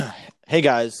Hey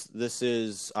guys, this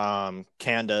is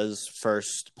Kanda's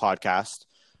first podcast.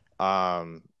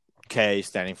 Um, K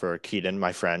standing for Keaton,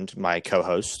 my friend, my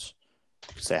co-host.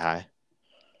 Say hi.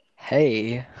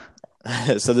 Hey,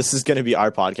 So this is going to be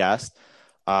our podcast,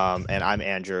 and I'm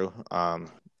Andrew.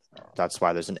 That's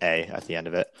why there's an A at the end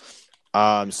of it.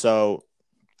 So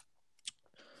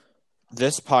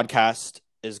this podcast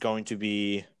is going to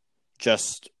be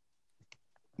just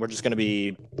we're just going to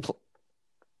be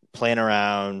playing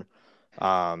around,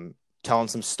 um, telling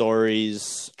some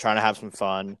stories, trying to have some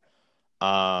fun.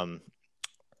 Um,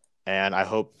 and I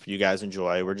hope you guys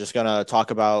enjoy. We're just gonna talk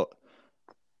about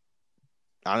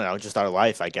I don't know, just our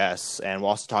life, I guess, and we'll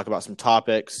also talk about some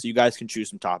topics. You guys can choose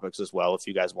some topics as well if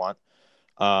you guys want.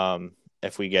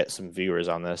 If we get some viewers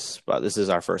on this, but this is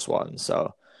our first one,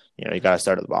 so you got to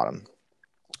start at the bottom.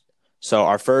 So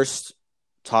our first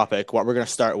topic, what we're gonna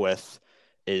start with,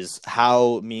 is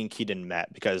how me and Keaton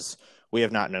met because we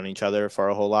have not known each other for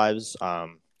our whole lives.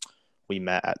 We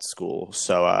met at school,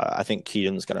 so I think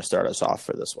Keaton's gonna start us off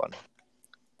for this one.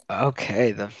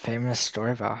 okay, the famous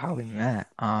story about how we met.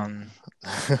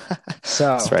 That's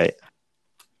So right.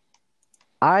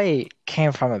 I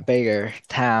came from a bigger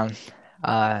town.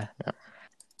 Uh,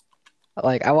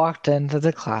 like I walked into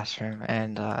the classroom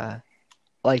and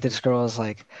like this girl was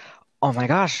like, "Oh my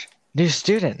gosh, new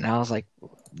student!" And I was like,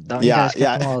 "Don't you Yeah, guys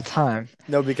get them yeah. all the time?"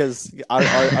 No, because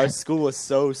our school was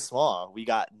so small. We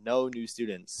got no new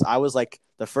students. I was like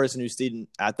the first new student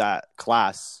at that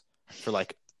class for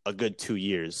like a good 2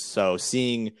 years. So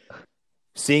seeing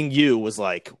you was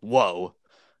like, whoa,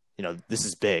 this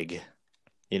is big,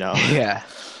 you know? Yeah.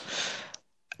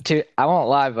 Dude, I won't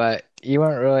lie, but you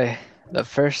weren't really the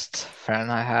first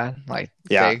friend I had, like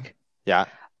Yeah, big. yeah,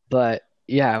 But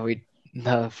yeah, we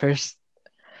the first.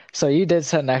 So you did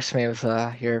sit next to me with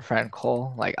your friend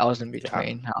Cole. Like I was in yeah.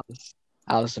 between.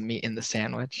 I was the meat in the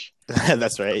sandwich.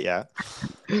 That's right. Yeah.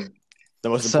 The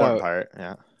most important So part.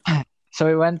 Yeah. so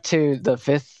we went to the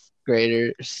fifth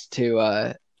graders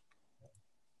to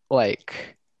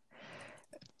like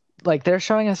they're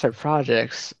showing us our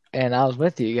projects, and I was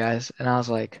with you guys, and I was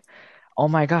like, oh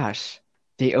my gosh,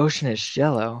 the ocean is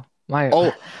yellow. My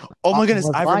Oh, oh my mom goodness,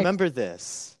 was I lying. remember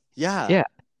this. Yeah. Yeah,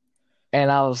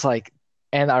 and I was like,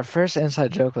 and our first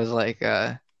inside joke was like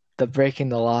the breaking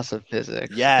the laws of physics,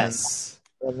 and Yes.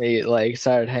 then we like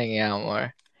started hanging out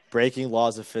more. Breaking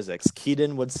laws of physics.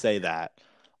 Keaton would say that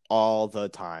all the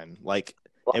time. Like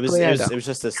it was Luckily, it I was don't. it was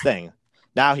just this thing.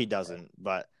 Now he doesn't,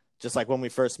 but just like when we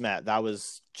first met, that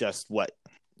was just what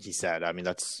he said. I mean,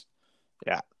 that's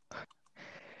yeah,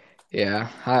 Yeah,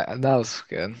 that was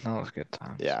good. That was good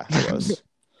times. yeah, it was.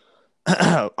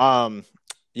 um,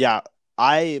 yeah,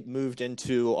 I moved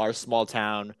into our small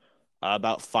town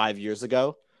about 5 years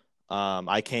ago.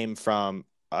 I came from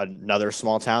another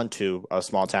small town to a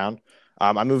small town.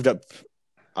 I moved up.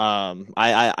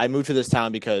 I moved to this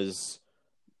town because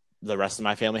the rest of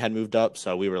my family had moved up,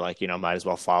 so we were like, might as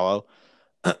well follow.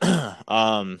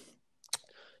 um,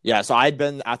 yeah, so I'd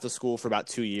been at the school for about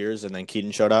 2 years, and then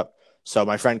Keaton showed up. So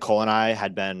my friend Cole and I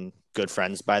had been good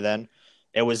friends by then.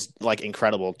 It was like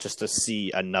incredible just to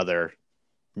see another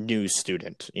new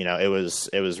student. It was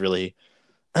really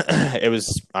it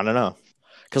was I don't know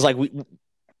because like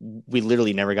we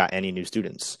literally never got any new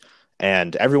students,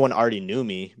 and everyone already knew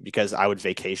me because I would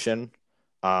vacation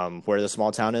where the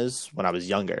small town is when I was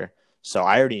younger. So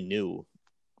I already knew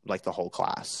like the whole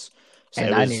class. So it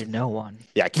And I was knew no one.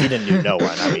 yeah, Keaton knew no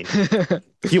one. I mean,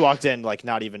 he walked in like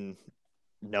not even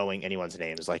knowing anyone's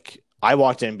names. Like I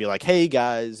walked in and be like, "Hey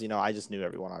guys," I just knew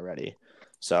everyone already.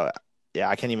 So yeah,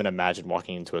 I can't even imagine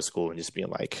walking into a school and just being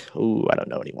like, "Ooh, I don't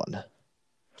know anyone."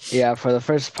 Yeah, for the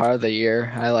first part of the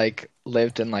year, I like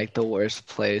lived in like the worst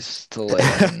place to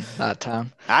live in that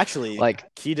town. Actually,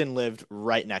 Like Keaton lived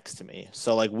right next to me.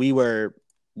 So like we were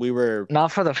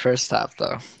not for the first half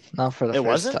though. Not for the it first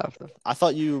wasn't? half. I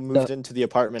thought you moved The into the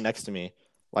apartment next to me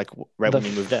like right the when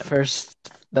you moved in. first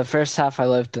the first half I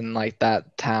lived in like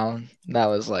that town that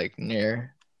was like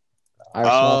near our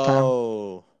small town.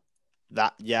 Oh,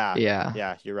 that yeah. Yeah,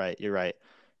 Yeah, you're right. You're right.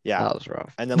 Yeah. that was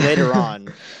rough. And then later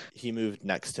on, he moved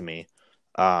next to me.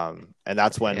 And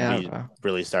that's when Yeah, we bro.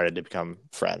 really started to become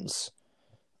friends.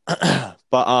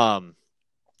 But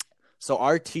so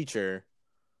our teacher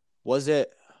was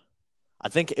it I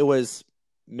think it was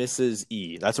Mrs.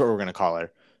 E. That's what we're gonna call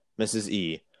her. Mrs.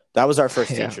 E. That was our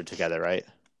first Yeah. teacher together, right?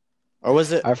 Or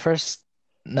was it Our first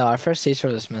no, our first teacher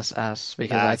was Miss S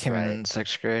because I That's came right. in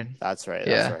sixth grade. That's right.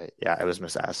 That's Yeah. right. Yeah, it was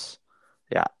Miss S.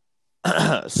 Yeah.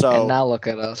 And So now look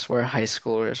at us. We're high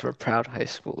schoolers. We're proud high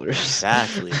schoolers.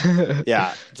 exactly.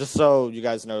 Yeah, just so you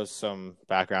guys know some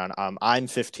background. I'm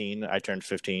 15. I turned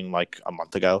 15 like a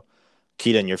month ago.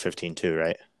 Keaton, you're 15 too,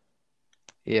 right?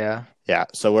 Yeah. Yeah.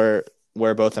 So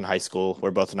we're both in high school.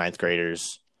 We're both ninth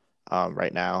graders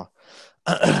right now.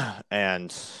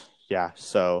 And yeah,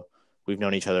 so we've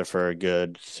known each other for a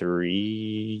good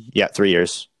 3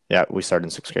 years. Yeah, we started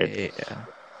in sixth grade. Yeah.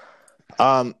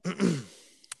 Um,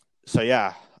 so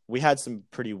yeah, we had some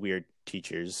pretty weird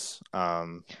teachers,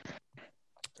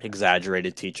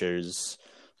 exaggerated teachers,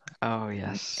 Oh,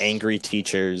 yes. angry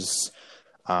teachers.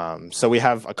 So we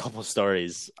have a couple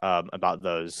stories about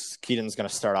those. Keaton's gonna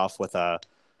start off with a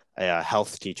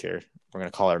health teacher. We're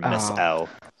gonna call her Miss Oh. L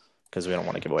because we don't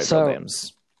want to give away real So,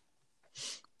 names.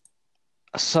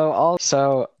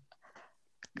 so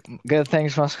good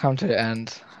things must come to an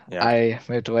end. Yeah, I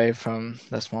moved away from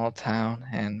the small town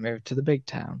and moved to the big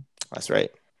town. that's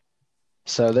right.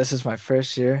 So this is my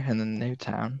first year in the new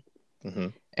town, Hmm.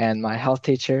 and my health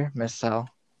teacher, Miss L.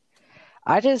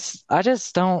 I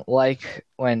just don't like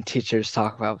when teachers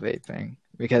talk about vaping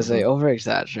because Hmm. they over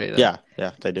exaggerate it. Yeah,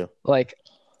 yeah, they do. Like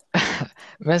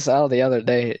Miss L the other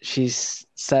day,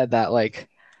 said that like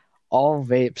all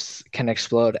vapes can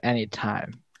explode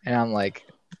anytime, and I'm like,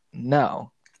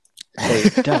 no, they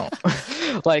don't.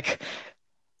 Like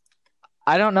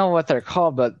I don't know what they're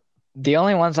called, but the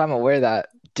only ones I'm aware that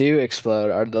do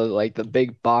explode are the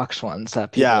big box ones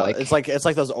that people Yeah, like. it's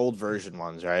like those old version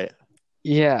ones, right?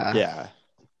 Yeah. Yeah.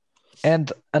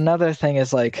 And another thing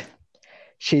is like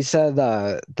she said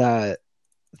that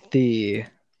the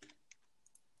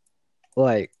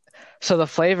like so the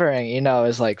flavoring,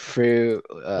 is like fruit,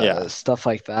 Yeah. stuff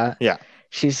like that. Yeah.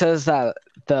 She says that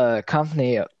the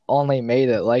company only made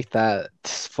it like that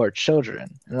for children.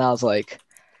 And I was like,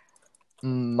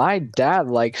 my dad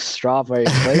likes strawberry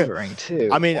flavoring too,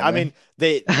 I woman. mean,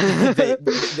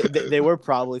 they were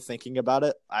probably thinking about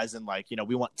it as in like,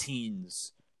 we want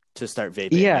teens to start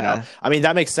vaping, Yeah. I mean,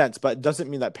 that makes sense, but it doesn't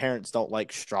mean that parents don't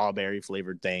like strawberry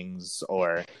flavored things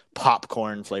or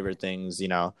popcorn flavored things.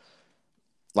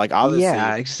 Like Yeah,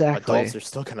 obviously exactly. adults are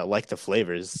still gonna like the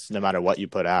flavors no matter what you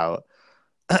put out.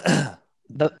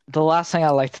 The last thing I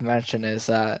like to mention is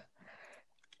that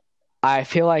I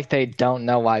feel like they don't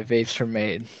know why vapes were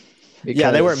made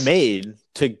Yeah, they were because made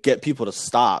to get people to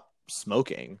stop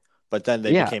smoking, but then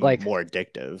they yeah, became like more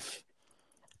addictive,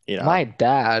 you know. my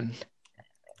dad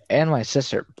and my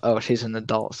sister, oh, she's an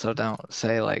adult, so don't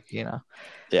say like, Yeah.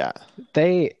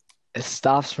 they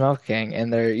stopped smoking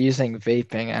and they're using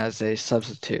vaping as a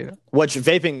substitute. Which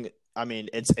vaping, I mean,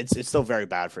 it's still very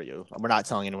bad for you. We're not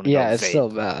telling anyone to go Yeah, it's vape, still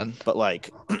bad. but like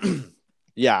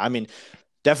yeah, I mean,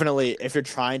 definitely if you're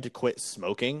trying to quit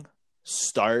smoking,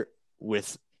 start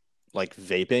with like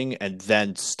vaping and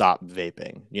then stop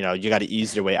vaping. You got to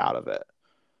ease your way out of it.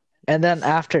 And then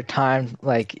after time,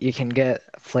 like you can get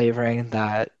flavoring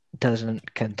that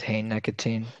doesn't contain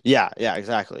nicotine. Yeah, yeah,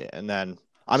 exactly. And then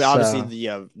I mean obviously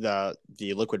So,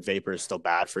 the liquid vapor is still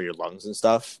bad for your lungs and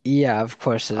stuff. yeah, of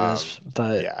course it Um is,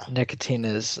 but yeah. nicotine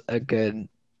is a good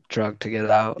drug to get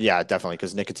out. Yeah, definitely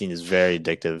cuz nicotine is very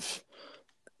addictive.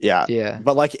 Yeah. Yeah.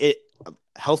 But like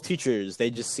health teachers, they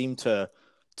just seem to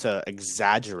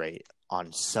exaggerate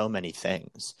on so many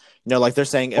things. Like they're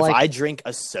saying if I Like, drink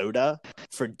a soda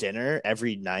for dinner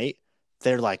every night,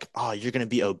 they're like, "Oh, you're going to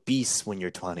be obese when you're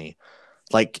 20."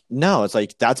 Like, no, it's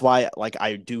like that's why like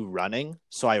I do running,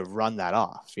 so I run that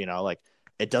off, like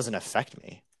it doesn't affect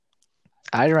me.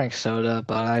 I drink soda,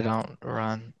 but I don't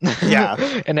run. Yeah.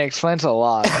 And it explains a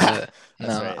lot, but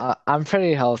That's no, right. I'm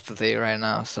pretty healthy right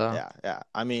now, so Yeah, yeah.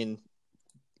 I mean,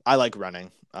 I like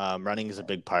running. Running is a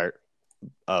big part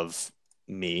of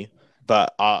me,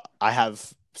 but I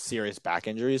have serious back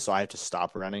injuries, so I have to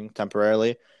stop running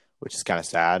temporarily, which is kind of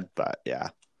sad. But yeah.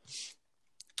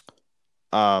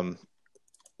 Um.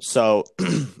 So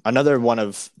another one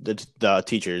of the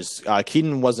teachers,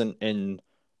 Keaton wasn't in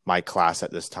my class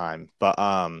at this time, but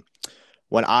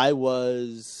when I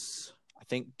was, I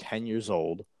think, 10 years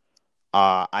old,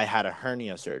 I had a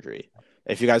hernia surgery.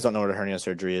 If you guys don't know what a hernia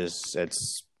surgery is,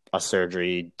 it's a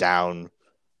surgery down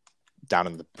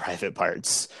in the private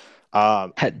parts.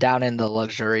 Um, head down in the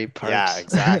luxury yeah, parts.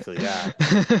 exactly. Yeah,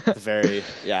 very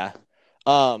yeah.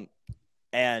 Um,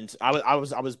 and I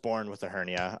was born with a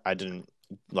hernia. I didn't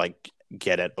like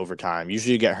get it over time.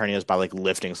 Usually, you get hernias by like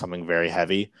lifting something very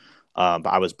heavy. But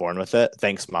I was born with it.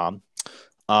 Thanks, mom.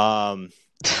 Um,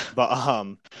 but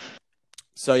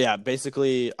so yeah,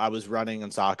 basically, I was running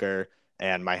in soccer,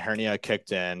 and my hernia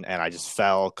kicked in, and I just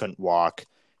fell, couldn't walk.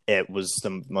 It was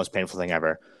the most painful thing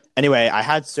ever. Anyway, I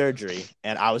had surgery,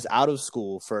 and I was out of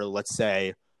school for, let's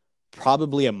say,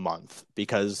 probably a month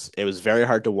because it was very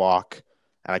hard to walk,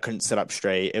 and I couldn't sit up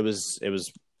straight. It was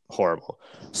horrible.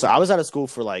 So I was out of school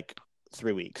for like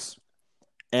 3 weeks,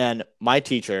 And my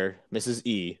teacher, Mrs.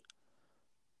 E,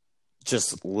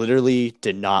 just literally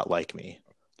did not like me.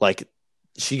 Like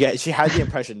she had the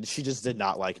impression she just did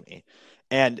not like me.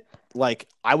 And like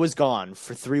I was gone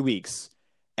for 3 weeks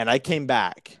and I came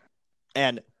back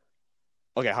and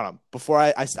okay, hold on. Before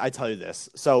I tell you this.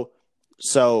 So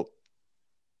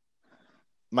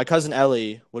my cousin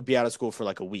Ellie would be out of school for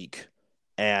like a week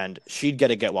and she'd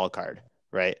get a get well card,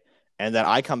 right? And then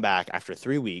I come back after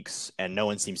 3 weeks and no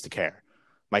one seems to care.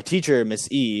 My teacher,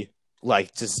 Miss E,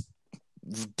 like just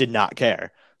did not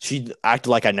care. She acted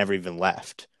like I never even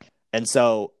left. And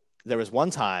so there was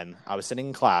one time I was sitting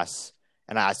in class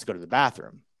and I asked to go to the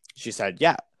bathroom. She said,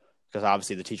 yeah, because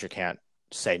obviously the teacher can't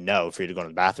say no for you to go to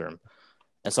the bathroom.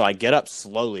 And so I get up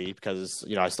slowly because,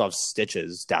 I still have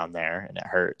stitches down there and it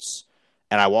hurts.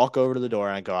 And I walk over to the door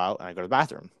and I go out and I go to the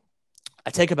bathroom.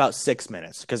 I take about 6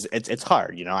 minutes because it's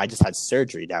hard. I just had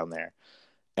surgery down there.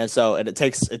 And so it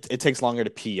takes longer to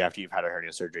pee after you've had a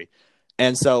hernia surgery.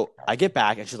 And so I get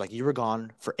back and she's like, you were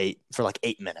gone for like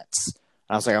 8 minutes.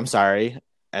 And I was like, I'm sorry.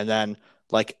 And then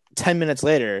like 10 minutes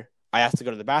later, I asked to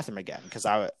go to the bathroom again because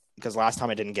last time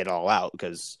I didn't get it all out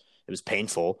because it was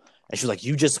painful. And she was like,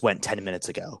 you just went 10 minutes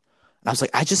ago. And I was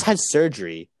like, I just had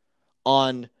surgery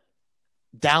on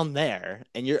down there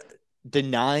and you're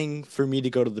denying for me to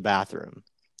go to the bathroom.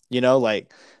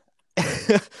 Like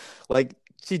like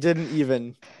she just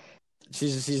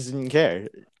didn't care.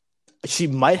 She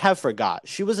might have forgot.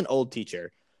 She was an old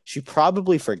teacher. She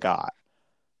probably forgot.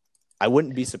 I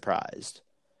wouldn't be surprised.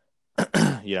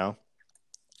 you know?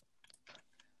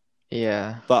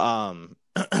 Yeah. But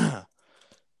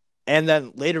and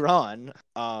then later on,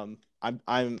 I'm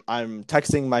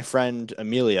texting my friend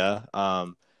Amelia,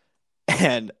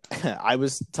 and I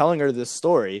was telling her this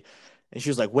story, and she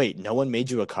was like, "Wait, no one made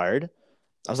you a card?"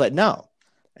 I was like, "No,"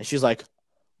 and she's like,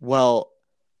 "Well,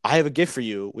 I have a gift for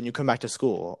you when you come back to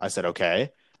school." I said,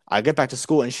 "Okay." I get back to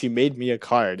school, and she made me a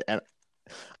card, and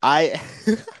I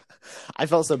I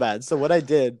felt so bad. So what I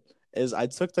did is I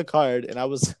took the card, and it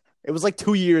was like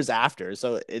 2 years after,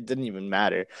 so it didn't even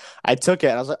matter. I took it,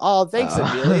 and I was like, "Oh, thanks,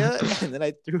 Amelia," and then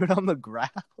I threw it on the ground.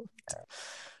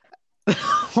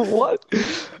 What?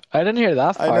 I didn't hear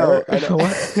that I know. part.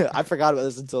 What? I forgot about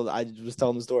this until I was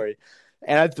telling the story.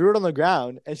 And I threw it on the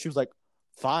ground and she was like,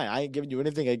 fine, I ain't giving you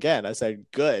anything again. I said,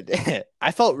 good.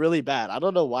 I felt really bad. I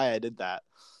don't know why I did that.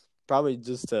 Probably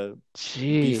just to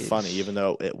be funny, Jeez. even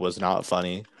though it was not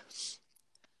funny.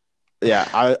 Yeah,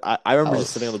 I remember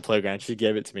just sitting on the playground. She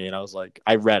gave it to me and I was like,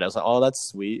 I was like, oh, that's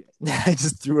sweet. I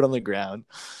just threw it on the ground.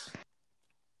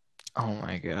 Oh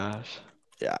my gosh.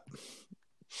 Yeah.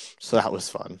 So that was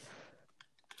fun.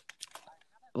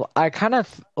 Well, I kind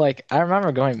of like I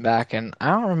remember going back and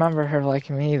I don't remember her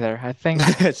liking me either. I think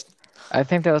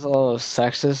there was a little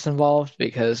sexist involved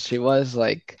because she was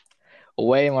like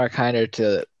way more kinder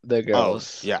to the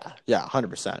girls. yeah,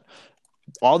 100%.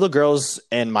 All the girls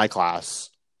in my class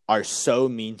are so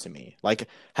mean to me. Like,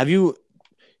 did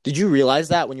you realize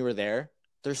that when you were there?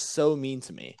 They're so mean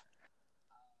to me.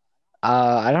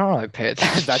 I don't really pay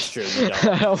attention. That's true. You don't.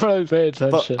 I don't really pay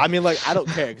attention. But I mean, like, I don't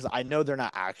care because I know they're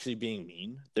not actually being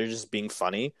mean. They're just being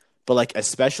funny. But like,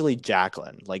 especially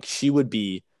Jacqueline, like, she would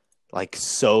be like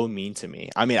so mean to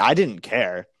me. I mean, I didn't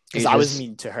care because I was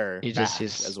mean to her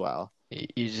as well.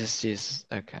 You just use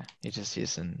a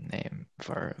name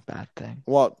for a bad thing.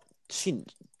 Well, she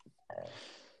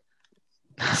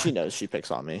knows she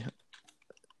picks on me.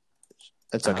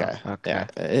 It's okay. Okay. Yeah,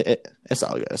 it's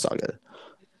all good. It's all good.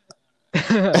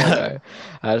 Okay.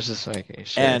 I was just making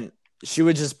sure. And she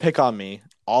would just pick on me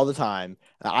all the time.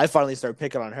 And I finally started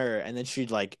picking on her, and then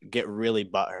she'd like get really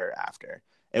butthurt after.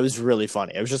 It was really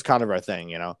funny. It was just kind of our thing,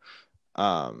 Yeah.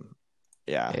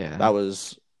 That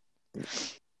was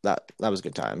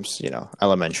good times,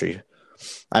 elementary.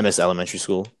 I miss elementary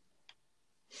school.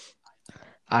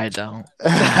 I don't.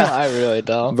 I really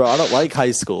don't. Bro, I don't like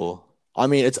high school. I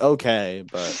mean, it's okay,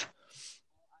 but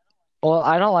well,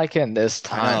 I don't like it in this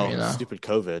time, Stupid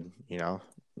COVID, You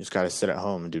just gotta sit at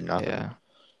home and do nothing. Yeah.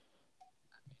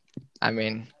 I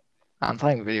mean, I'm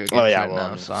playing video games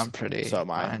now, so I'm pretty. So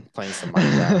am I. Playing some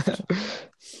Minecraft.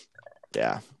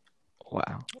 Yeah.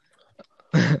 Wow.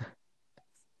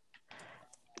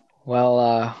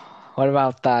 Well, what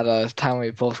about that time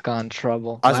we both got in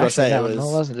trouble? I was going to say it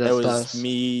was us.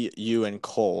 Me, you, and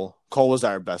Cole. Cole was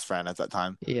our best friend at that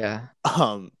time. Yeah.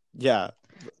 Yeah.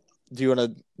 Do you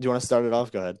want to start it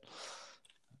off? Go ahead.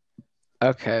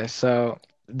 Okay, so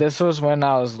this was when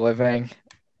I was living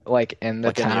like in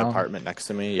the town. In the apartment next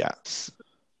to me, yeah.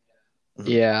 Mm-hmm.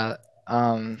 Yeah.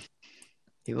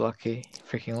 You lucky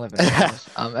freaking live in the house.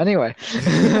 Anyway.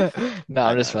 No,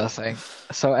 I'm just messing.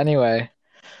 So anyway,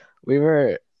 we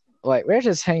were we were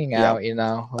just hanging Yeah. out,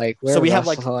 like we So were we have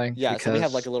like wrestling so we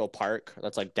have like because a little park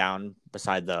that's like down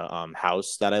beside the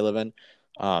house that I live in.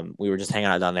 We were just hanging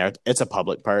out down there. It's a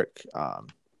public park.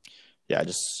 Yeah,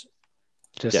 just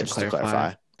to just to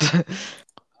clarify.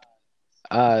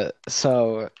 clarify.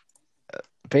 So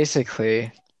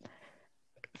basically,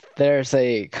 there's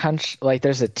a country,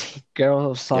 there's a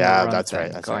girls on the Yeah, run that's right.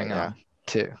 thing That's right. going Yeah. on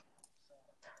too.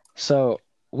 So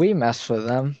we messed with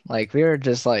them. Like we were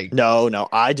just like, No,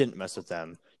 I didn't mess with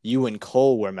them. You and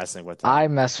Cole were messing with I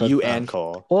them. messed with You them. and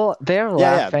Cole. Well, they were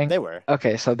Yeah, laughing. they were.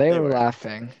 Okay, so they They were were.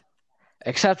 laughing,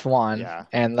 except one, Yeah,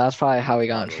 and that's probably how we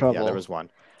got in probably. Yeah, there trouble. was one.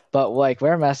 But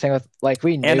we're messing with,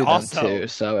 we And knew them also, too,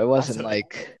 so it wasn't also,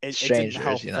 like it didn't strangers,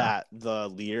 help that the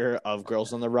leader of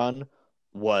Girls on the Run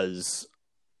was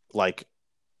like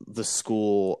the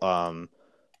school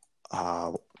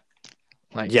uh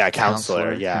like yeah,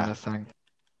 counselor, kind yeah. of thing.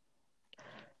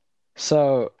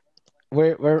 So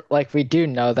we're we do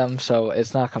know them, so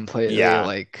it's not completely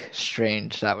Yeah.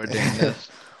 strange that we're doing this.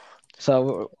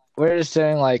 So we're just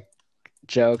doing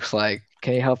jokes like,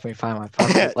 "Can you help me find my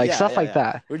puppy?" Like stuff like Yeah.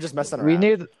 that. We were just messing We around.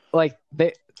 knew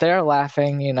they're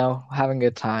laughing, having a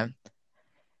good time.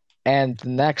 And the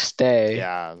next day,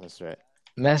 Yeah, that's right.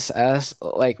 Miss S,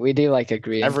 we do a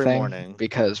greeting Every thing morning.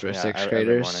 because we're Yeah, sixth every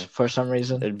graders morning. for some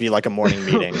reason. It'd be like a morning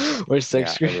meeting. We're Yeah,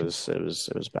 sixth it graders.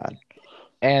 was bad.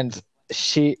 And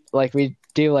she we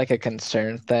do a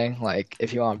concern thing,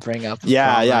 if you want to bring up a Yeah,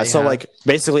 problem yeah. that you So have.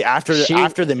 basically after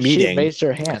the She meeting, raised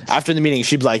her hands. after the meeting,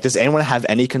 she'd be like, "Does anyone have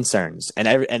any concerns?"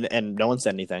 And no one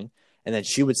said anything. And then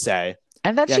she would say,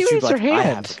 And then "Yeah," she she'd raised be her like, "I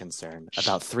have hand. a concern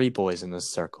about 3 boys in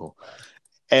this circle,"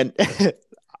 and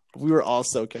we were all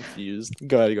so confused.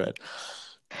 Go ahead.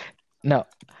 No.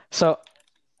 So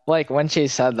when she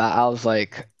said that, I was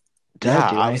like, did I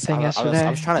do anything yesterday? I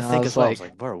was trying to And think I as well. I was was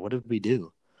like, "Bro, what did we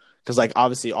do?" Because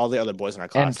obviously all the other boys in our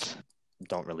class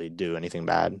don't really do anything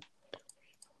bad.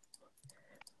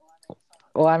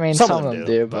 well, I mean, some of them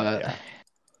do, but yeah.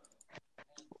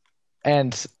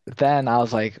 And then I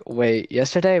was like, wait,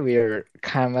 yesterday we were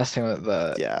kind of messing with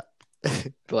the Yeah.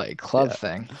 club Yeah.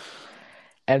 thing.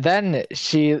 And then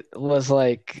she was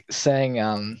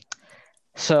saying,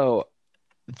 so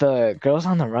the Girls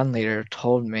on the Run leader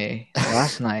told me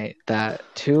last night that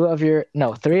 3 of your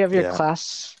Yeah.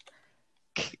 class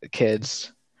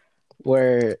kids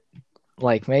were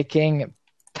making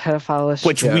pedophile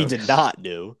Which jokes. we did not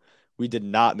do. We did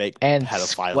not make And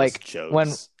pedophile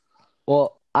jokes.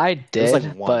 I It was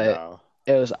did, one, but though.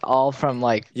 it was all from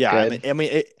Yeah, good. I mean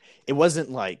it wasn't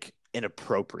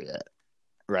inappropriate,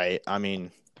 right? I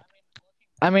mean,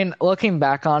 looking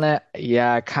back on it,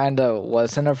 yeah, it kind of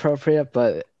was inappropriate,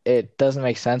 but it doesn't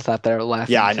make sense that they're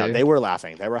laughing yeah, I know too. they were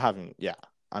laughing. They were having, yeah.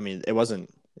 I mean, it wasn't.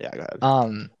 Yeah, go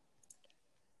ahead.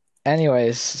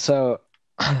 Anyways, so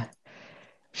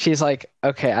she's like,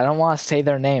 okay, I don't want to say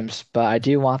their names, but I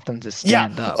do want them to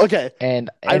stand up. Okay.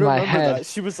 And I in my remember head, that.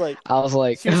 She was like, I was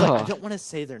like, I don't want to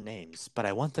say their names, but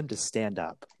I want them to stand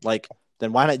up.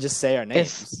 Then why not just say our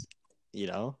names?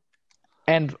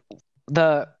 And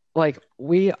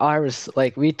we are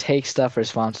we take stuff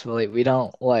responsibly. We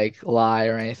don't lie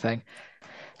or anything.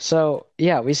 So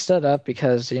yeah, we stood up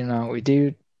because we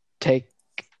do take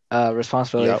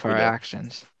responsibility for our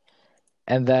actions.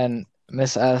 And then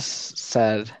Miss S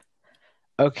said,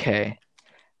 "Okay,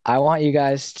 I want you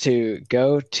guys to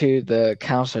go to the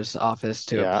counselor's office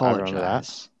to apologize." I remember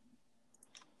that.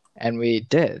 And we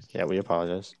did. Yeah, we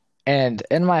apologized. And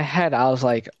in my head, I was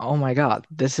like, "Oh my God,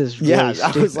 this is really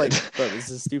stupid." I was like, "Bro, this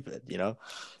is stupid,"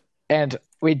 And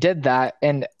we did that.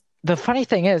 And the funny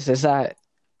thing is that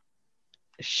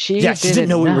she didn't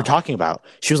know what we were talking about.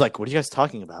 She was like, "What are you guys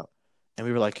talking about?" And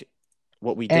we were like,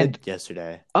 "What we did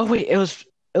yesterday." Oh wait, it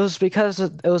was because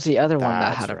it was the other one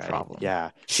that had a problem. Yeah,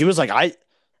 she was like,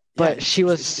 she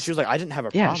was like, "I didn't have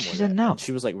a problem." Yeah, she didn't know. And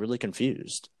she was really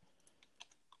confused.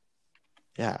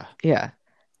 Yeah. Yeah.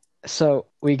 So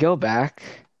we go back,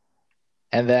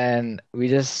 and then we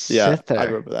just sit there. I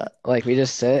remember that. We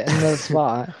just sit in the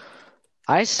spot.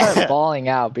 I start bawling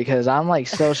out because I'm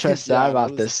so stressed out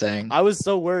about this thing. I was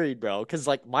so worried, bro, because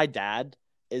my dad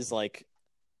is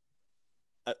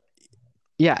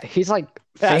yeah, he's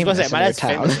famous in their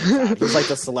town. He's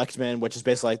the selectman, which is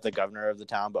basically the governor of the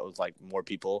town, but with more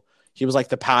people. He was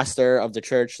the pastor of the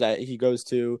church that he goes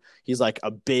to. He's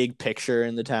a big picture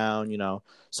in the town,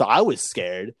 So I was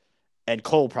scared, and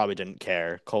Cole probably didn't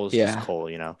care. Cole's just Cole,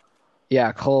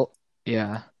 Yeah, Cole.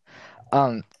 Yeah.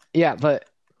 Yeah, but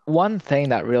one thing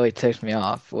that really ticked me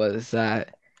off was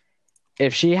that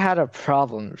if she had a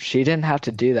problem, she didn't have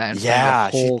to do that in front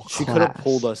of the whole class. She could have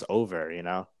pulled us over,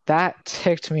 that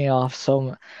ticked me off so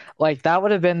much. Like that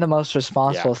would have been the most Yeah,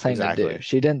 responsible thing to do. exactly.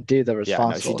 She didn't do the Yeah, no, she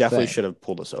responsible definitely thing. should have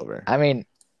pulled us over. I mean,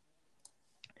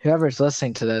 whoever's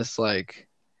listening to this, like,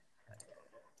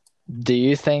 do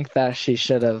you think that she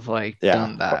should have like Yeah.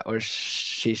 done that, or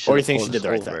she should Or you have think she pulled did us the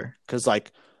right thing? over? Cause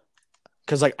like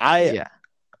I Yeah,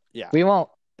 yeah, we won't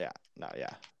yeah, no,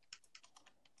 yeah.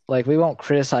 we won't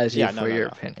criticize you Yeah, no, for no, your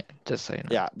no. opinion, just so you know.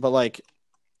 Yeah, but like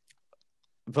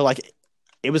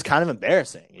it was kind of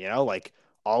embarrassing, you know? Like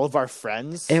all of our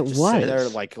friends It just sitting there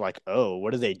was. like, oh,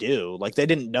 what do they do? Like they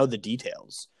didn't know the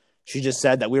details. She just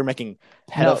said that we were making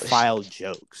No, pedophile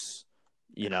jokes,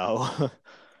 you know?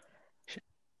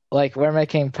 like we're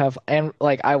making pep, and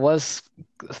like I was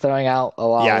throwing out a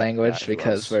lot of Yeah, yeah, language he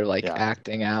because was. we're like Yeah,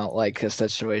 acting out like a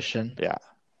situation. yeah,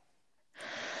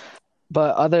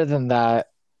 But other than that,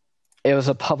 it was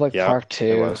a public yep, park it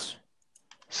too, was.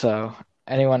 so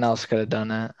anyone else could have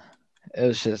done it. It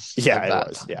was just a Yeah, it bad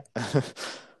was. time. Yeah.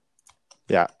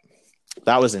 Yeah.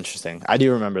 That was interesting. I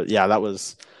do remember. Yeah, that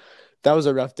was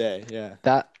a rough day. Yeah.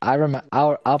 That I remember.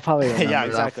 I'll probably Yeah, remember that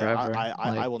exactly. I, forever. I I I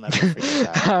Like will never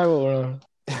forget I will remember.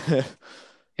 that.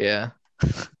 Yeah.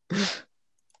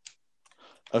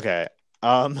 Okay.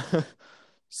 Um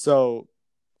so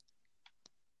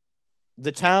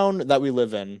the town that we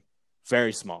live in,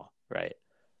 very small, right?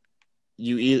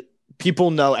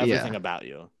 People know everything Yeah. about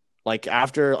you. Like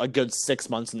after a good 6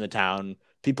 months in the town,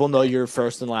 people know your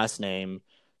first and last name.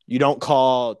 You don't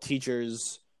call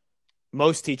teachers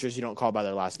Most teachers you don't call by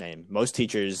their last name. Most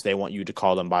teachers they want you to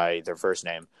call them by their first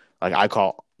name. Like I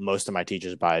call most of my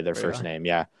teachers by their first Really? name.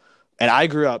 Yeah. And I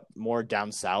grew up more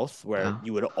down south where Oh.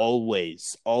 you would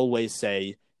always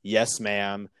say yes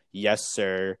ma'am, yes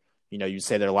sir. You'd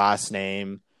say their last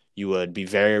name. You would be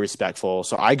very respectful.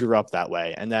 So I grew up that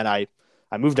way. And then I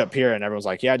moved up here and everyone's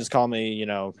like, "Yeah, just call me,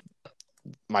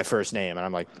 my first name." And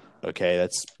I'm like, "Okay,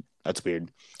 that's weird."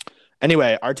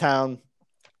 Anyway, our town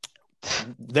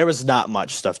there was not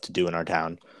much stuff to do in our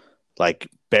town, like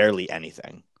barely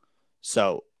anything.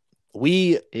 So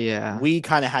we Yeah. we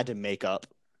kind of had to make up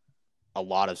a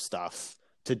lot of stuff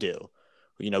to do.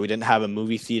 We didn't have a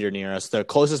movie theater near us. The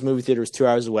closest movie theater was 2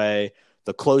 hours away.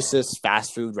 The closest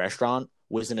fast food restaurant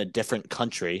was in a different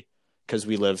country because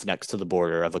we live next to the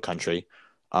border of a country.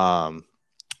 I'm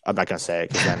not gonna say it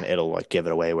because then it'll like give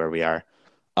it away where we are.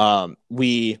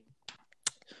 We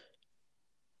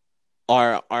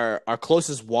our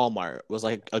closest Walmart was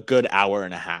like a good hour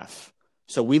and a half.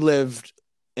 So we lived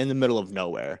in the middle of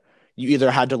nowhere. You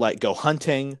either had to like go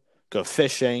hunting, go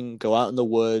fishing, go out in the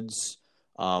woods,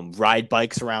 ride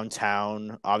bikes around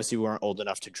town. Obviously, we weren't old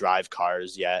enough to drive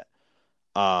cars yet.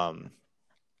 Um,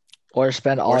 Or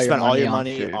spend or all your spend all money your on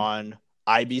money food. on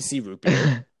IBC root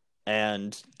beer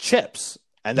and chips.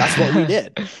 And that's what we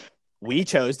did. We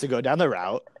chose to go down the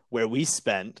route where we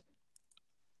spent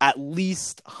at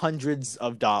least hundreds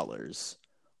of dollars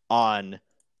on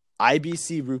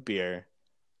IBC root beer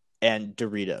and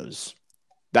Doritos.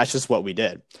 That's just what we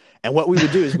did. And what we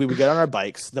would do is we would get on our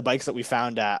bikes, the bikes that we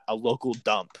found at a local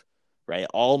dump, right?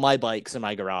 All my bikes in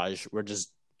my garage were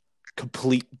just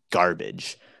complete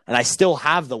garbage. And I still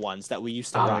have the ones that we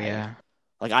used to Oh ride. yeah.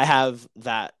 Like I have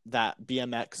that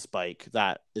BMX bike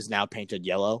that is now painted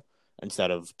yellow instead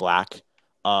of black.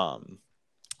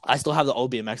 I still have the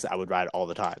old BMX that I would ride all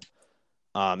the time.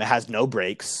 It has no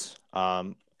brakes.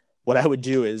 What I would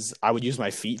do is I would use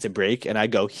my feet to brake, and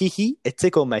I'd go, hee hee, it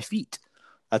tickled my feet.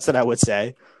 That's what I would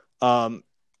say. Um,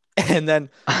 and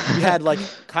then we had like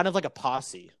kind of like a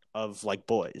posse of like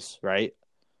boys, right?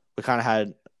 We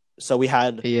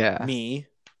had Yeah. me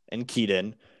and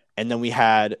Keaton, and then we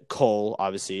had Cole,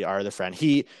 obviously our other friend.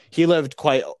 He lived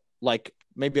quite like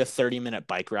maybe a 30-minute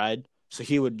bike ride, so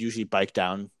he would usually bike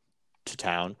down to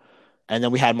town. And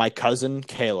then we had my cousin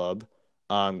Caleb.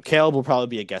 Caleb will probably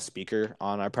be a guest speaker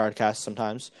on our podcast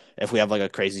sometimes if we have like a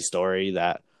crazy story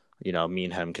that me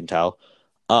and him can tell.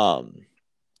 And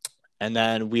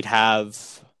then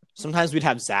sometimes we'd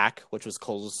have Zach, which was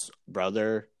Cole's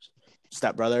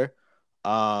stepbrother.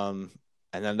 And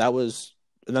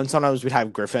then sometimes we'd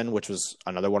have Griffin, which was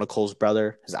another one of Cole's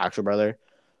brother, his actual brother.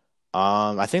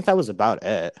 I think that was about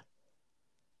it.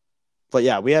 But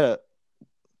yeah,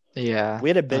 Yeah. we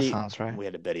had a That bitty, sounds right. we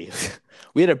had a bitty,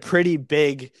 we had a pretty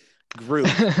big group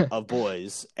of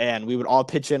boys, and we would all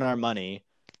pitch in our money,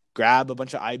 grab a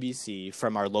bunch of IBC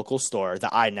from our local store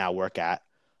that I now work at.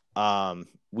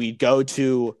 We'd go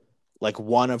to like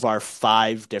one of our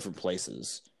 5 different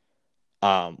places.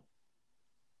 One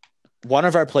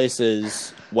of our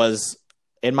places was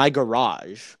in my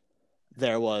garage.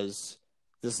 There was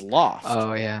this loft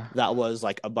Oh yeah. that was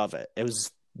like above it. It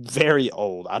was very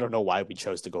old. I don't know why we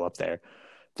chose to go up there.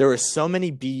 there were so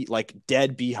many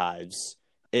dead beehives.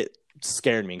 It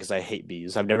scared me because I hate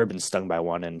bees. I've never been stung by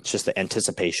one, and it's just the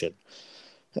anticipation.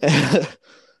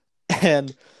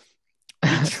 And we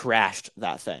trashed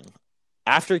that thing.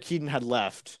 After Keaton had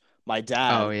left, my Oh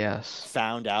dad yes.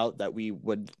 found out that we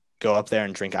would go up there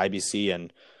and drink IBC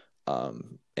and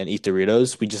eat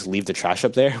Doritos. We just leave the trash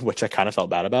up there, which I kind of felt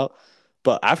bad about.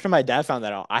 But after my dad found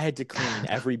that out, I had to clean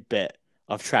every bit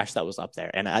of trash that was up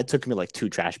there, and it took me like 2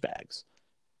 trash bags.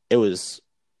 It was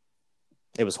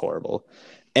horrible.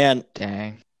 And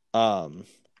Dang. um,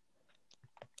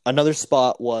 another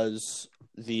spot was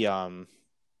the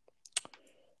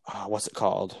what's it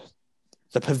called?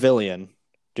 The pavilion.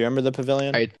 Do you remember the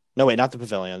pavilion? No, wait, not the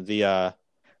pavilion. The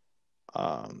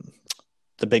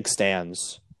big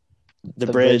stands. The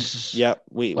bridge. Yep,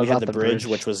 we had the bridge,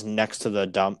 which was next to the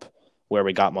dump where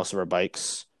we got most of our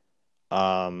bikes.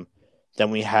 Then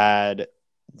we had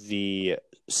the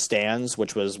stands,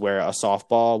 which was where a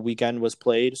softball weekend was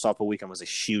played. Softball weekend was a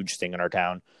huge thing in our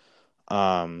town.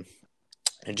 And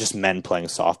just men playing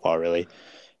softball, really.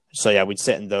 So yeah, we'd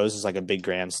sit in those as like a big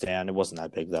grandstand. It wasn't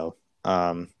that big though.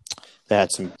 They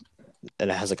had some,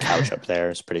 and it has a couch up there.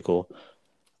 It's pretty cool.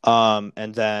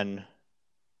 And then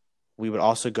we would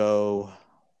also go.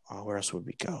 Oh, where else would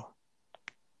we go?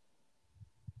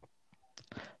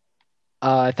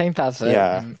 I think that's it.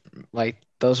 Yeah. Like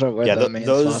those are where the main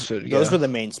spots would go. Those were the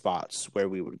main spots where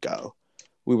we would go.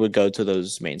 We would go to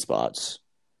those main spots.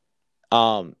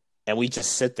 And we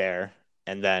just sit there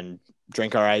and then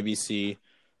drink our IBC.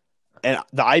 And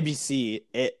the IBC,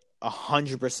 it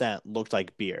 100% looked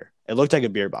like beer. It looked like a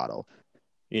beer bottle,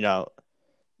 you know,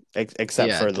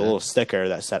 except for the little sticker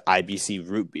that said IBC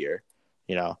root beer,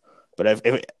 you know. But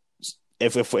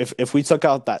if we took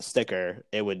out that sticker,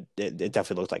 it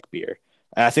definitely looked like beer.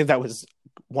 And I think that was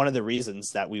one of the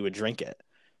reasons that we would drink it,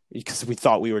 because we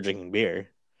thought we were drinking beer.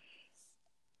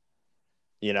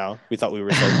 You know, we thought we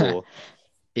were so cool.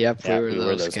 Yep, we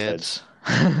were those kids.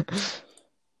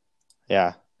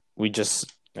 Yeah, we'd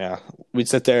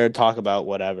sit there and talk about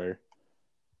whatever.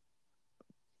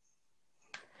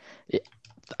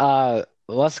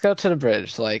 Let's go to the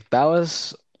bridge. Like that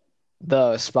was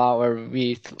the spot where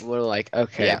we were like,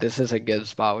 okay, this is a good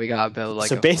spot. We gotta build like.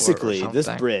 So basically, this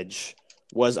bridge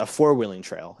was a 4-wheeling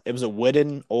trail. It was a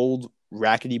wooden, old,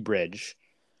 rackety bridge,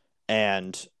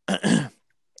 and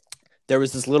there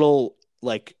was this little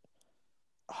like,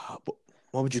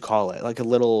 what would you call it? Like a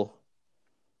little.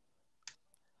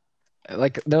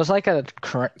 Like there was like a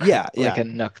like a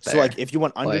nook there. So like if you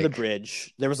went under the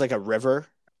bridge, there was like a river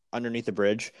underneath the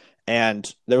bridge, and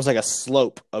there was like a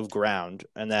slope of ground,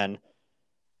 and then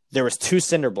there was 2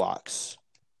 cinder blocks,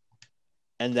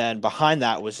 and then behind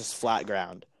that was just flat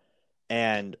ground.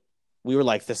 And we were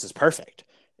like, this is perfect.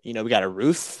 You know, we got a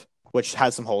roof, which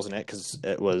had some holes in it because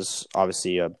it was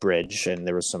obviously a bridge and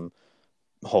there was some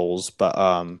holes. But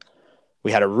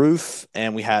we had a roof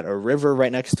and we had a river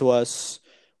right next to us.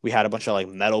 We had a bunch of like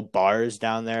metal bars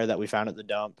down there that we found at the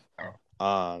dump.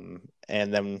 And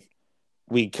then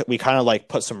we kind of like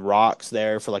put some rocks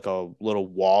there for like a little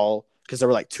wall because there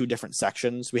were like 2 different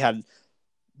sections. We had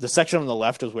the section on the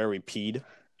left was where we peed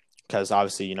because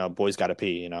obviously, you know, boys got to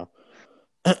pee, you know.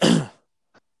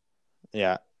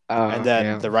 Yeah. And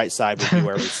then the right side would be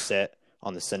where we sit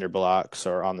on the cinder blocks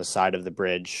or on the side of the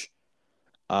bridge.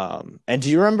 And do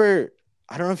you remember,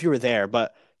 I don't know if you were there,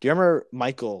 but do you remember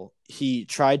Michael? He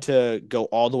tried to go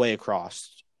all the way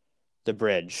across the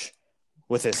bridge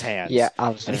with his hands. Yeah, I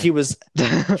was there. And he was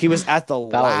at the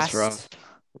last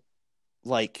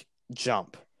like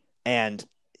jump and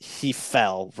he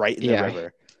fell right in the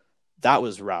river. That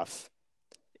was rough.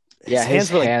 His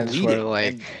hands were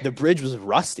like and the bridge was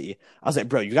rusty. I was like,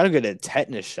 bro, you gotta get a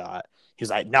tetanus shot. He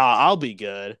was like, nah, I'll be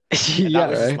good. And that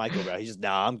was just Michael, bro. He's just,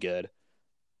 nah, I'm good.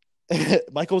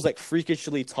 Michael was like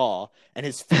freakishly tall, and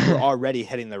his feet were already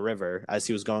hitting the river as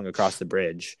he was going across the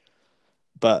bridge.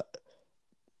 But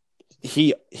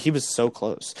he was so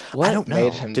close. I don't know.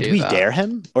 Did we dare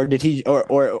him, or did he,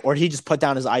 or he just put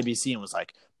down his IBC and was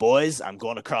like, "Boys, I'm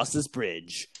going across this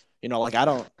bridge." You know, like I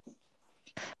don't.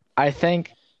 I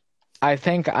think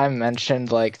I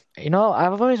mentioned like, you know,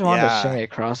 I've always wanted to swim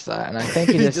across that, and I think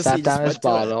he just sat down his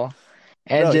bottle.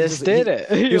 And just did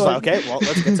it. He was like, okay, well,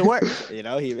 let's get to work. You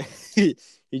know, he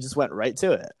just went right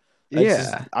to it.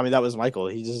 I mean, that was Michael.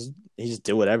 He just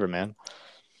did whatever, man.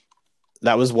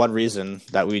 That was one reason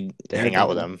that we'd hang out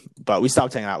with him. But we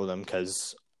stopped hanging out with him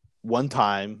because one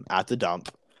time at the dump,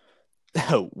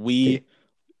 we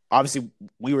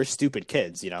were stupid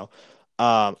kids, you know.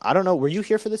 I don't know. Were you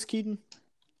here for this, Keaton?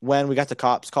 When we got the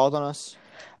cops called on us?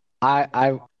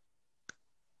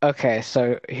 Okay,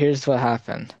 so here's what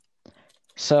happened.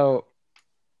 So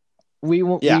we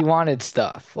Yeah, wanted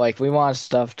stuff. Like we wanted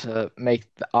stuff to make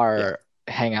yeah, our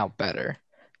hangout better.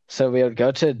 So we would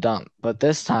go to a dump, but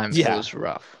this time it yeah, was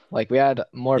rough. Like we had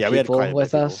more yeah. We had quite people a bit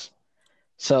of with people. us.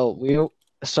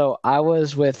 So I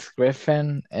was with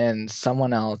Griffin and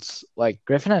someone else, like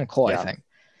Griffin and Cole, I Yeah. think.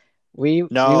 We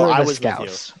No, were I the was with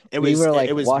you. scouts. It We was were it, like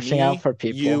it was watching out me, for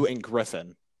you, people. and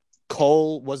Griffin.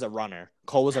 Cole was a runner.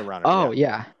 Cole was a runner. Oh Yeah,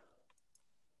 yeah.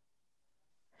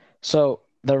 So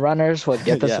the runners would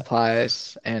get the yeah.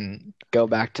 supplies and go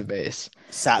back to base.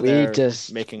 Sat We there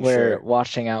just making were sure.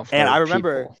 watching out And for I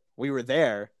remember people. we were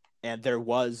there, and there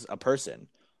was a person,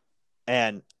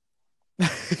 and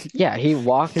Yeah, he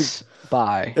it walks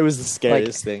by. was the Like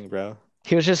scariest thing, bro.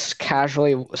 he was just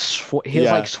casually he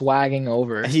was like Yeah, swagging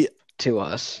over he, to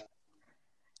us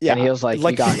and yeah, he was like,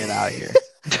 "You like gotta get out of here."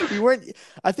 we weren't.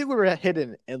 I think we were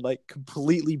hidden in like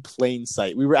completely plain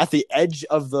sight. We were at the edge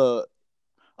of the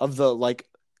like,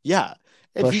 yeah,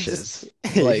 and he just Bushes.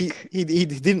 he Like he he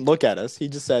didn't look at us. He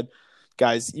just said,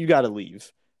 "Guys, you got to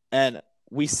leave," and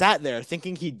we sat there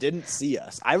thinking he didn't see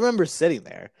us. I remember sitting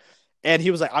there, and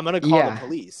he was like, "I'm gonna call the yeah.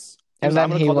 police." He was And like, "I'm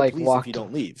then gonna he call the like police if you walked.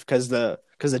 don't leave because the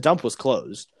dump was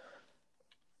closed."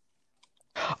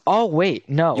 Oh wait,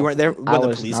 You no. weren't there I when the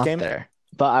was police not came. there.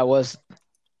 But I was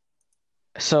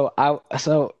so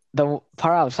the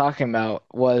part I was talking about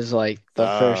was like the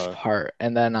first Uh, part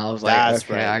and then I was like, that's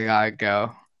 "Okay, right. I gotta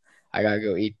go. I gotta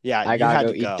go eat. Yeah, I you gotta had go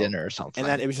to eat go. dinner or And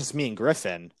then something." it was just me and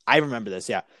Griffin. I remember this.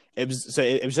 Yeah. It was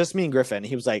just me and Griffin.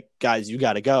 He was like, "Guys, you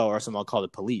got to go or someone will call the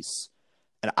police."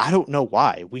 And I don't know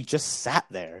why. We just sat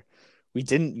there. We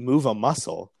didn't move a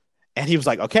muscle. And he was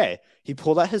like, "Okay." He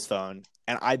pulled out his phone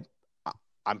and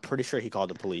I'm pretty sure he called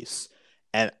the police.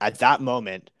 And at that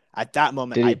moment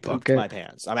Did he I book pooped my it?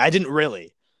 pants. I mean, I didn't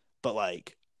really, but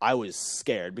like I was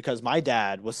scared because my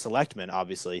dad was selectman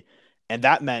obviously, and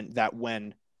that meant that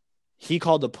when he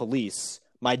called the police,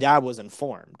 my dad was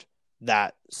informed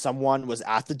that someone was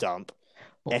at the dump,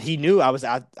 and he knew I was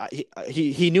at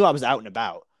he knew I was out and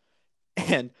about,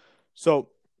 and so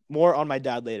more on my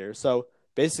dad later. So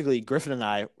basically, Griffin and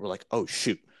I were like, "Oh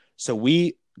shoot!" So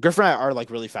we Griffin and I are like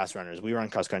really fast runners. We run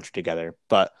cross country together,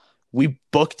 but we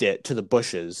booked it to the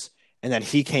bushes, and then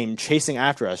he came chasing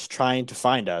after us, trying to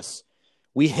find us.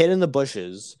 We hid in the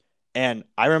bushes, and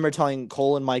I remember telling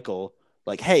Cole and Michael,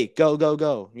 like, "Hey, go, go,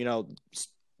 go!" You know,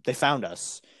 they found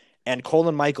us, and Cole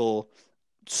and Michael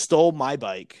stole my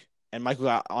bike, and Michael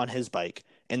got on his bike,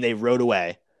 and they rode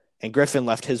away. And Griffin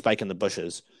left his bike in the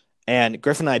bushes, and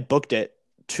Griffin and I booked it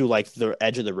to like the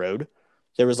edge of the road.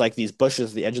 There was like these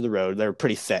bushes at the edge of the road. They were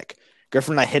pretty thick.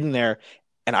 Griffin and I hid in there,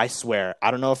 and I swear, I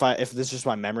don't know if this is just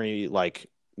my memory, like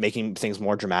making things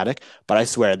more dramatic, but I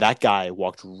swear that guy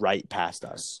walked right past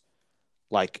us.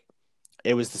 Like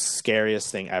it was the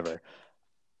scariest thing ever.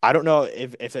 I don't know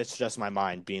if it's just my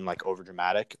mind being like over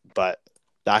dramatic, but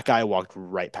that guy walked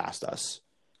right past us.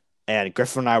 And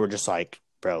Griffin and I were just like,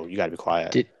 bro, you gotta be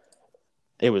quiet. Did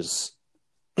It was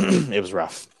it was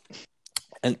rough.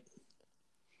 And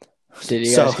did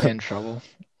you so guys get in trouble?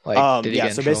 Like, did you yeah,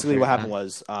 get in so trouble basically for your what happened dad?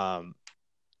 was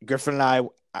Griffin and I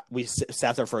we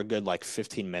sat there for a good like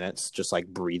 15 minutes just like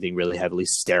breathing really heavily,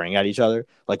 staring at each other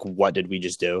like what did we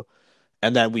just do?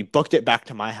 And then we booked it back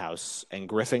to my house, and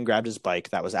Griffin grabbed his bike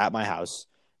that was at my house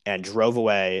and drove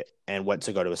away and went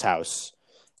to go to his house.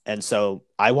 And so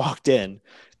I walked in,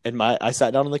 and I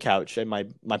sat down on the couch, and my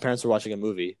parents were watching a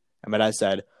movie, and my dad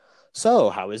said, "So,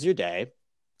 how was your day?"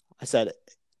 I said,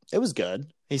 "It was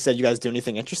good." He said, "You guys do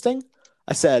anything interesting?"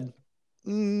 I said,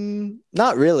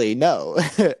 "Not really, no."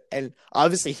 And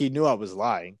obviously he knew I was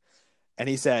lying. And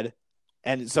he said,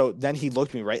 and so then he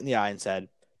looked me right in the eye and said,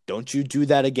 "Don't you do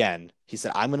that again." He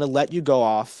said, "I'm going to let you go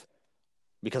off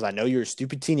because I know you're a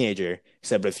stupid teenager." He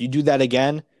said, "But if you do that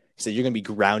again," he said, "you're going to be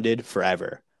grounded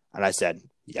forever." And I said,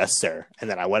 "Yes, sir." And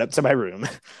then I went up to my room.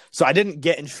 So I didn't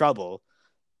get in trouble,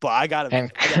 but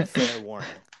And I got a fair warning.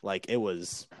 Like it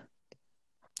was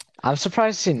I'm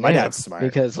surprised he my knew dad's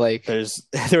smart. because like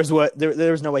There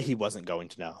was no way he wasn't going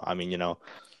to know. I mean, you know,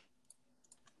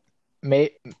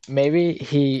 maybe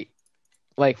he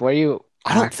like were you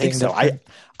I don't think acting so. different?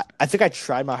 I think I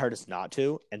tried my hardest not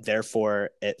to, and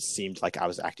therefore it seemed like I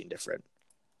was acting different.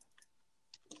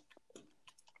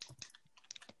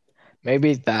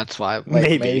 Maybe that's why.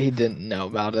 Like maybe Maybe. he didn't know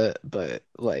about it, but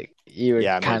like you were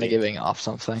Yeah, kind of maybe. giving off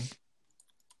something.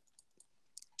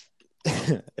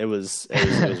 It was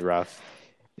rough.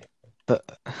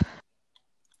 But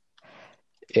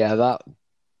yeah, that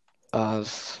uh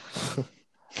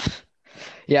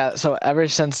yeah, so ever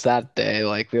since that day,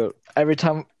 like every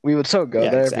time we would still go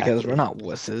Yeah, there because we're exactly. not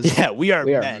wusses. Yeah, we are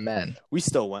We are men. men. We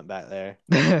still went back there.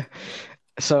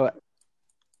 So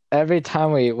every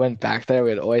time we went back there,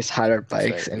 we'd always hide our That's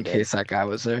bikes right. We in did. case that guy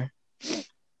was there.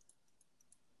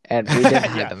 And we did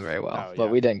hide Yeah. them very well, No. but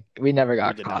Yeah. we never We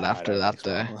got did caught not hide after our that bikes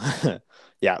day. well.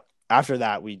 Yeah. After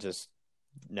that, we just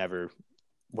never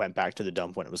went back to the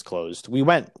dump when it was closed. We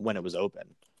went when it was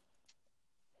open,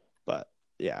 but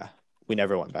yeah, we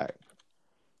never went back.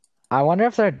 I wonder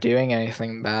if they're doing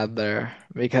anything bad there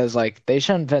because like they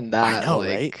shouldn't have been I that know,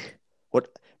 right? like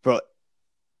What, bro?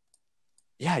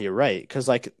 Yeah, you're right. Because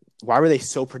like, why were they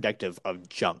so protective of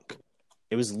junk?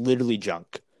 It was literally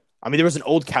junk. I mean, there was an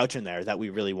old couch in there that we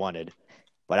really wanted,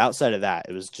 but outside of that,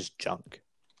 it was just junk.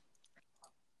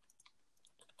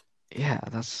 yeah,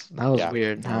 that was Yeah,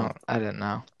 weird. I know. How I didn't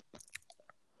know.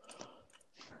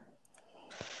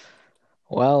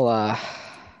 Well,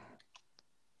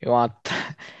 you want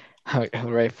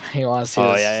right? You want to see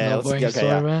Oh this yeah, yeah. Let's snowboarding okay, story,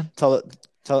 yeah. man? Tell it.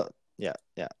 Tell. Yeah,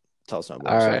 yeah. Tell a All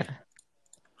snowboarding right. story.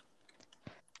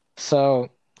 So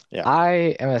Yeah.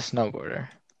 I am a snowboarder.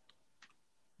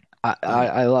 Mhm.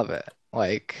 I love it.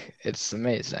 Like it's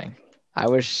amazing. I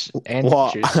wish Well, Andrew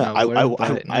snowboarded,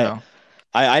 but no.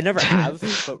 I never have,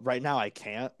 but right now I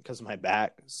can't because of my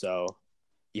back. So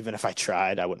even if I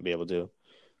tried, I wouldn't be able to.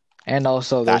 And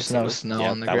also, That there's no too. snow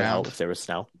Yeah, on the that would help ground. if there was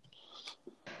snow.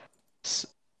 S-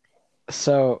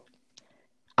 So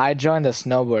I joined the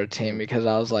snowboard team Mhm. because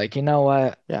I was like, you know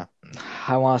what? Yeah.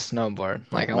 I want to snowboard.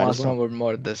 Yeah, Like I might want as to well. snowboard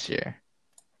more this year.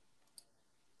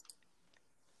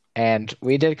 And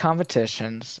we did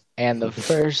competitions, and the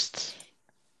first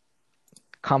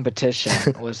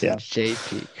competition was in Yeah, J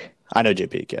Peak. I know J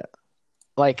Peak. Yeah,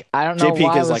 Like I don't J know Peak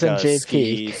why it is was like in a J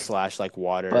ski Peak, slash like but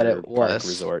water it park was.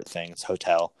 resort thing. It's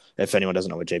hotel. If anyone doesn't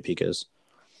know what J Peak is,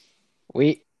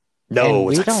 We no, and it's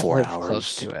we like don't four live close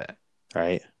hours, to it.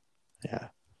 right? Yeah,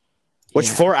 which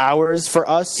Yeah. 4 hours for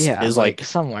us Yeah, is like like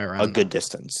somewhere a around good that.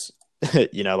 distance.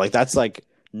 Like that's like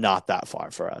not that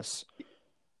far for us.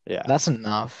 Yeah. That's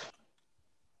enough.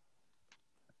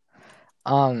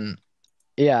 Um,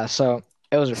 yeah, so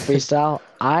it was a freestyle.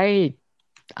 I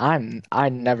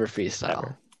never freestyle.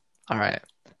 Never. All right.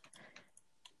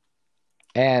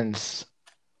 And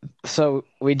so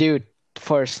we do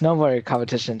for snowboarding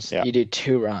competitions, Yeah. you do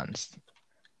 2 runs.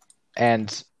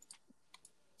 And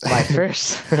my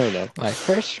first Oh no. my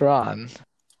first run,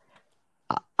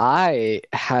 I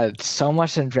had so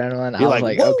much adrenaline. I You're was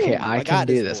like, like, okay, woo! I I can got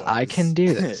do this, this. I can boys.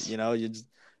 do this.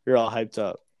 You're all hyped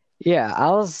up. Yeah, I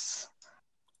was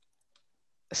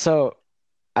so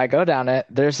I go down it.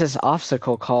 There's this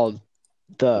obstacle called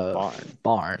The the barn.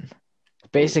 barn. Oh,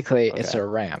 Basically, it's okay. a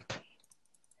ramp.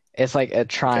 It's like a Okay.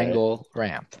 triangle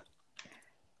ramp.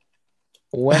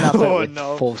 Went up it Oh with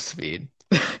no. full speed.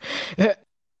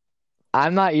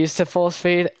 I'm not used to full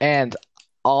speed, and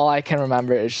all I can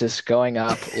remember is just going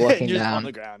up, You're looking just on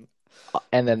the down, ground.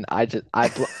 and then I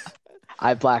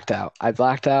blacked out. I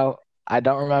blacked out. I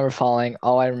don't remember falling.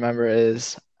 All I remember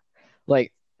is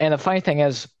like, and the funny thing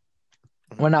is,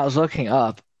 when I was looking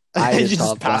up, I You just saw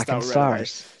just passed blackened out right away.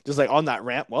 stars. Just like on that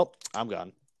ramp. Well, I'm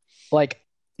gone. Like,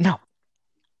 no,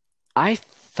 I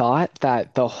thought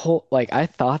that I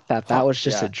thought that that Huh. was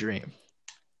just a Yeah. dream.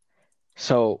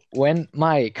 So when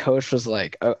my coach was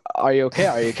like, "Are you okay?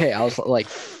 Are you okay?" I was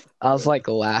like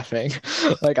laughing,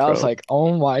 like I was Bro. like,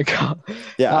 "Oh my God, that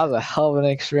Yeah. was a hell of an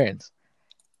experience."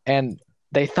 And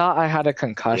they thought I had a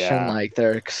concussion. Yeah. Like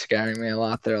they're scaring me a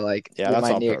lot. They're like, Yeah, "We that's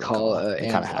might all need to call protocol. an They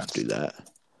kind of have to ambulance." do that.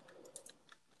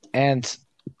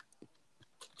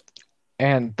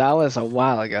 And that was a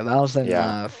while ago. That was in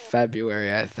Yeah.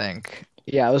 February, I think.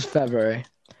 Yeah, it was February.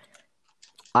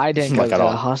 I didn't go Like to at the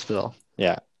all. hospital.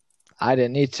 Yeah. I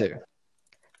didn't need to.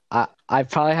 I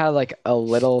probably had like a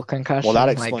little Well, that concussion, like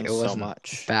it explains so wasn't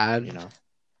much, bad. you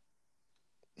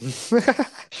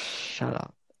Shut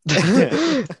up.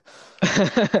 know.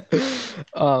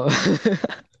 Um,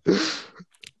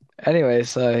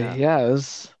 anyways, Yeah. yeah,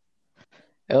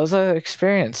 it was an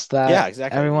experience Yeah, that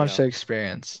exactly. everyone should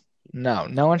experience. No,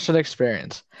 no one should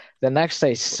experience. The next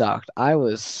day sucked. Were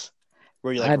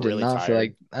you like I did really not feel tired?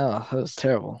 like, oh, it was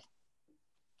terrible.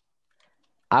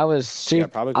 Yeah,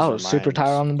 probably I because your was super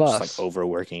tired mind's on the just like bus.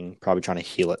 overworking, probably trying to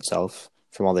heal itself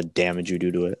from all the damage you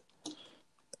do to it.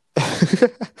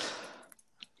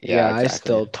 Yeah, Yeah, I exactly.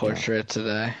 still torture it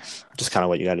today. Just kind of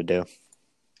what you got to do.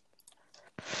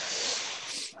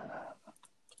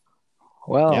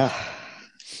 Well, Yeah.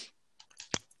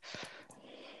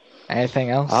 anything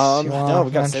else you No, want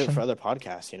we to got to save it for mention? other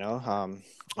podcasts.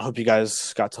 I hope you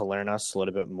guys got to learn us a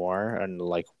little bit more and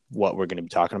like what we're going to be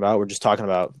talking about. We're just talking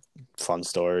about fun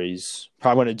stories.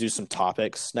 Probably going to do some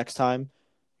topics next time.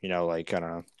 Like I don't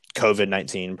know,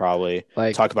 COVID-19. Probably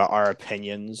Like, talk about our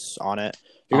opinions on it.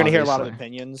 You're going to hear a lot of obviously.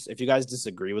 opinions. If you guys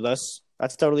disagree with us,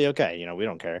 That's totally okay. You know, we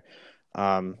don't care.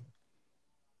 Um,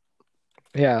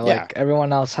 Yeah, yeah, like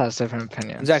everyone else has different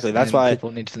opinions, exactly. That's and why,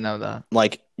 people need to know that.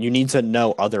 like, you need to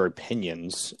know other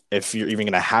opinions if you're even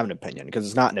going to have an opinion, because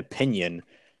it's not an opinion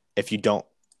if you don't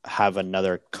have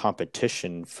another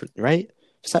competition for, right?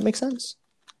 Does that make sense?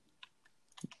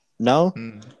 No? Cool,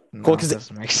 No, it because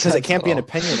doesn't make it sense can't at be an all.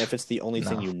 opinion if it's the only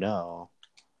thing No. you know.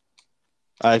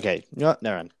 Okay, you know what?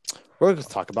 Never mind. We're going to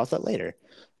talk about that later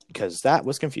because that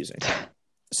was confusing.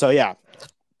 So yeah,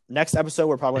 next episode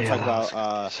we're probably going to Yeah, talk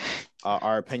about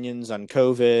our opinions on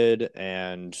COVID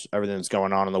and everything that's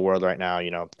going on in the world right now. You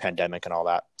know, pandemic and all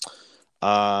that.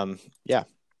 Yeah.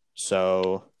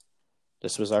 So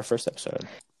this was our first episode.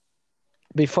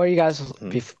 before you guys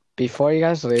before you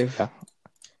guys leave, Yeah.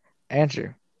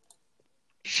 Andrew,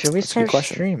 should we That's a good start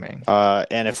question. streaming?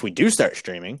 And if we do start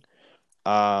streaming,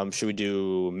 should we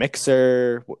do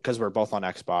Mixer? Because we're both on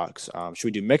Xbox. Should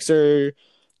we do Mixer,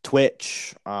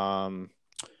 Twitch?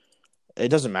 It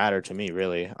doesn't matter to me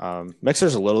really.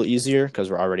 Mixer's a little easier because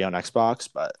we're already on Xbox,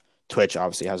 but Twitch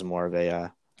obviously has more of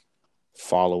a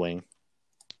following,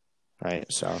 right?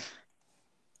 So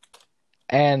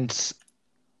And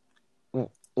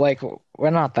like we're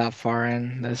not that far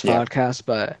in this yeah, podcast,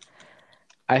 but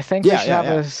I think we should have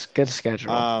yeah. a good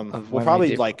schedule of We'll when we probably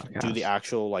do like do the podcasts.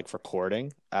 actual like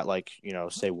recording at like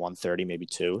say 1:30 maybe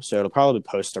 2. So it'll probably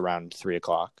post around 3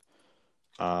 o'clock.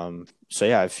 So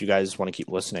yeah, if you guys want to keep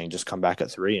listening, just come back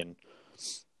at 3 and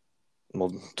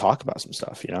we'll talk about some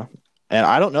stuff, you know. And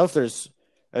I don't know if there's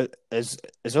is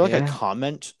there like a Yeah.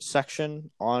 comment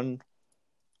section on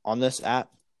this app?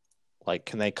 Like,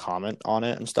 can they comment on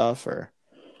it and stuff? Or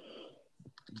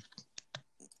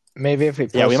Maybe if we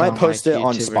post yeah, we it might on post like it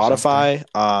on YouTube or something.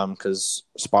 Spotify. Because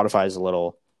Spotify is a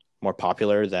little more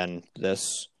popular than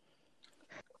this.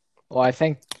 Well, I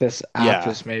think this app Yeah,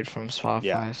 is made from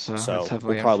yeah. Spotify, so it's So we'll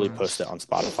heavily probably post it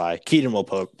influenced. on Spotify. Keaton will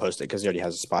post it because he already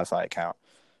has a Spotify account.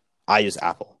 I use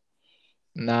Apple.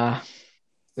 Nah,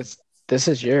 this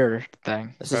is your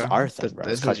thing, This is bro. our thing, bro. It's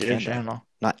This is called your Kanda, channel.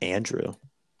 not Andrew.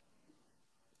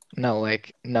 No,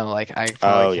 like I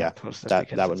probably Oh yeah, can't post it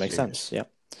because that would it's make yours. sense.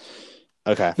 Yep.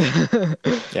 Okay.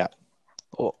 Yeah.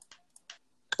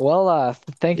 Well,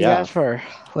 thank you Yeah. guys for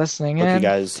listening Hope you in,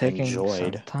 guys taking some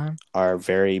enjoyed time. our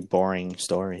very boring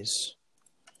stories.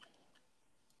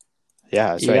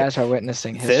 Yeah, that's You right. guys are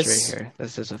witnessing history here.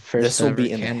 This is a first will ever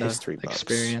be in the Kanda history books.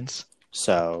 experience.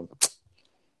 So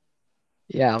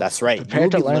Yeah, that's right. You prepare will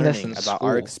to be learn this learning in about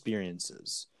our school.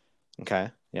 experiences.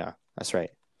 Okay. Yeah, that's right.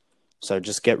 So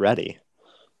just get ready.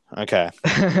 Okay.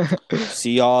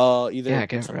 See y'all either Yeah,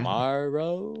 get ready.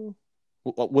 tomorrow.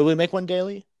 Will we make one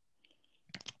daily?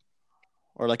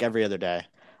 Or like every other day?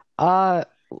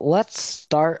 Let's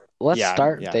start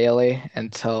Yeah. daily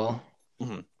until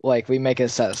Mhm. like we make a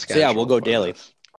set So yeah, schedule we'll go for daily. this.